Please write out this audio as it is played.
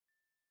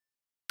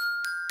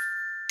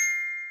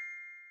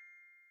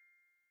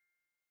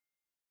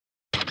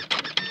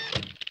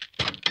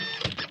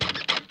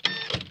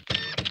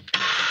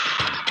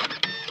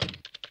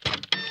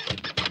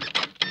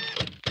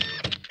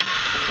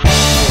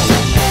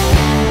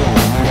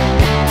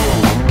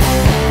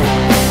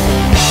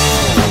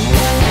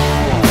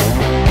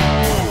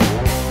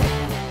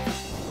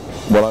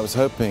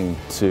was hoping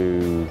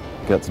to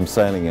get some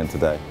sailing in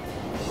today,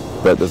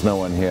 but there's no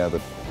one here, the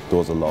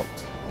doors are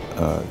locked.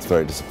 It's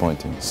very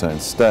disappointing. So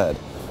instead,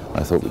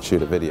 I thought we'd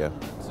shoot a video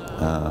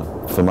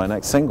for my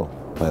next single,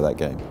 Play That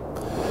Game.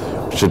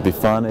 Should be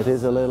fun. It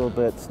is a little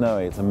bit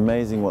snowy. It's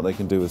amazing what they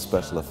can do with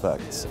special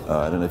effects.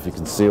 I don't know if you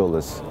can see all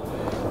this,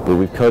 but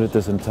we've coated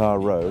this entire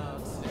road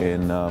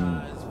in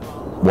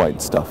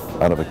white stuff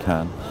out of a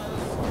can.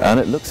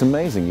 And it looks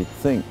amazing. You'd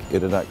think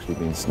it had actually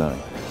been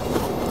snowing.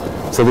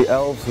 So the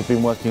elves have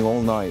been working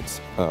all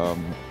night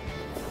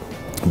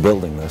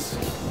building this.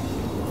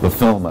 The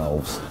film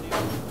elves.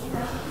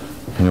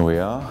 Here we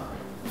are.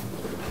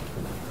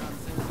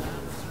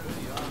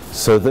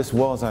 So this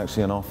was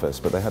actually an office,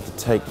 but they had to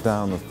take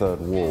down the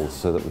third wall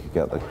so that we could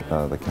get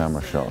the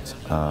camera shot.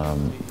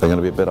 They're going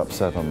to be a bit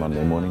upset on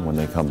Monday morning when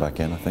they come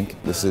back in, I think.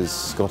 This is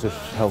Scottish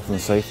health and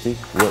safety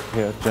work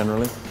here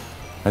generally.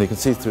 And you can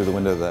see through the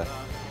window there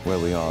where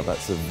we are.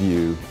 That's a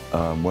view.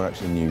 We're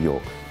actually in New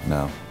York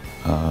now.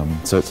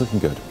 So it's looking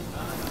good.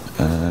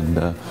 And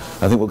I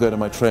think we'll go to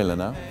my trailer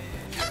now.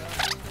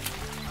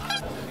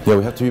 Yeah,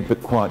 we have to be a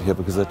bit quiet here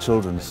because their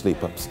children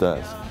sleep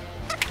upstairs.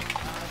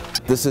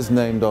 This is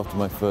named after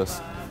my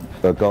first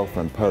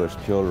girlfriend, Polish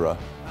Piora.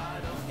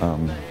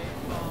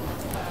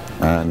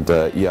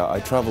 Yeah, I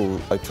travel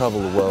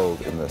the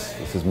world in this.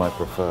 This is my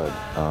preferred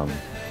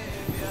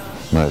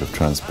mode of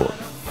transport.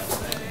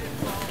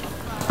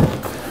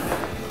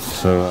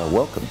 So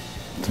welcome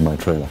to my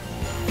trailer.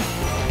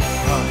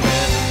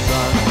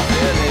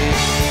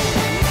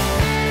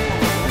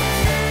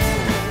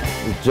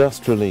 We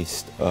just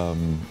released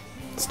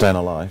Staying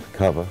Alive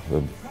cover,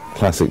 the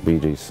classic Bee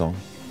Gees song.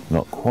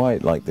 Not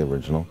quite like the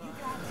original.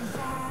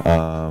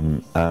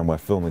 And we're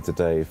filming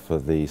today for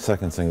the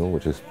second single,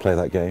 which is Play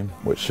That Game,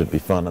 which should be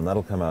fun, and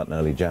that'll come out in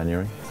early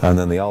January. And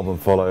then the album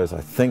follows, I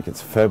think it's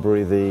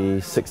February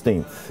the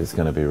 16th it's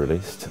going to be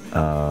released,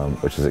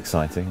 which is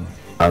exciting.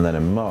 And then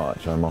in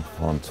March I'm off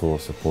on tour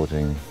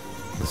supporting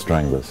the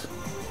Stranglers.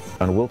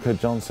 And Wilco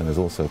Johnson is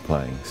also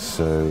playing,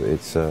 so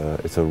it's a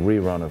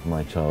rerun of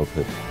my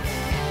childhood.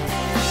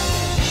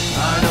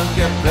 I don't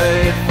get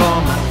paid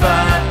for my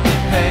bad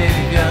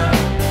behavior.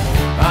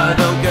 I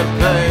don't get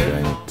paid.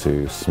 We're going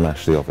to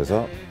smash the office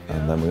up,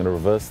 and then we're going to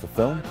reverse the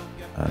film,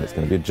 and it's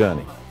going to be a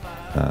journey.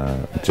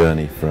 A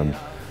journey from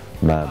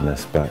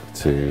madness back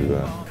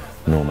to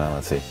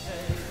normality.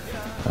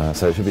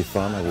 So it should be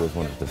fun. I've always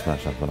wanted to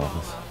smash up an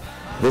office.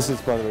 This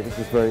is, by the way, this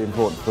is very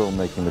important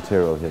filmmaking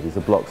material here. These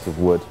are blocks of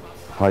wood,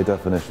 high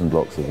definition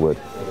blocks of wood.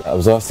 I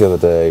was asked the other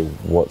day,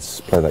 what's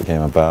Play That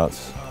Game about?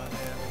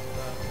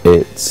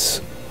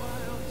 It's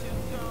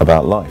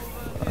about life.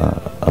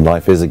 And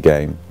life is a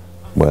game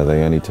where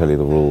they only tell you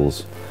the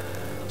rules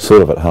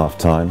sort of at half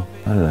time.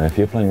 I don't know, if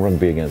you're playing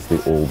rugby against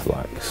the All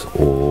Blacks,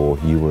 or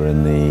you were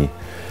in the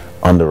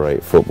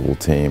under-8 football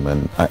team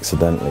and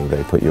accidentally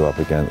they put you up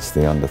against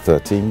the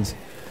under-13s,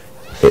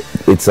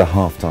 it's a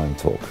half-time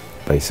talk,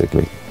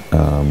 basically.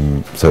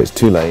 So it's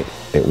too late,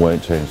 it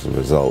won't change the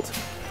result,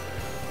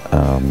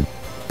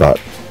 but,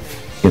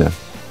 you know,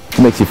 it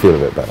makes you feel a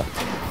bit better.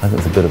 I think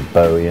there's a bit of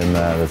Bowie in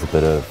there, there's a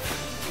bit of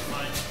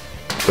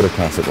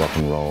classic rock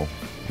and roll,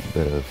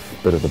 a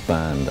bit of the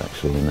band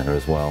actually in there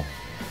as well,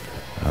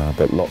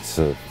 but lots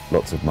of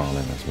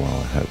Marlin as well,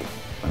 I hope.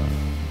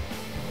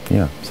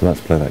 Yeah, so let's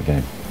play that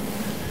game.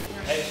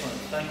 Excellent,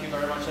 thank you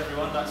very much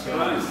everyone, that's great.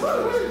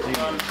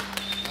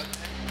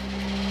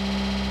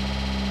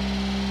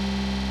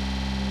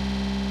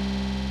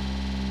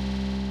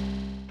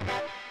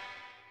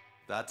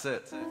 That's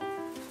it.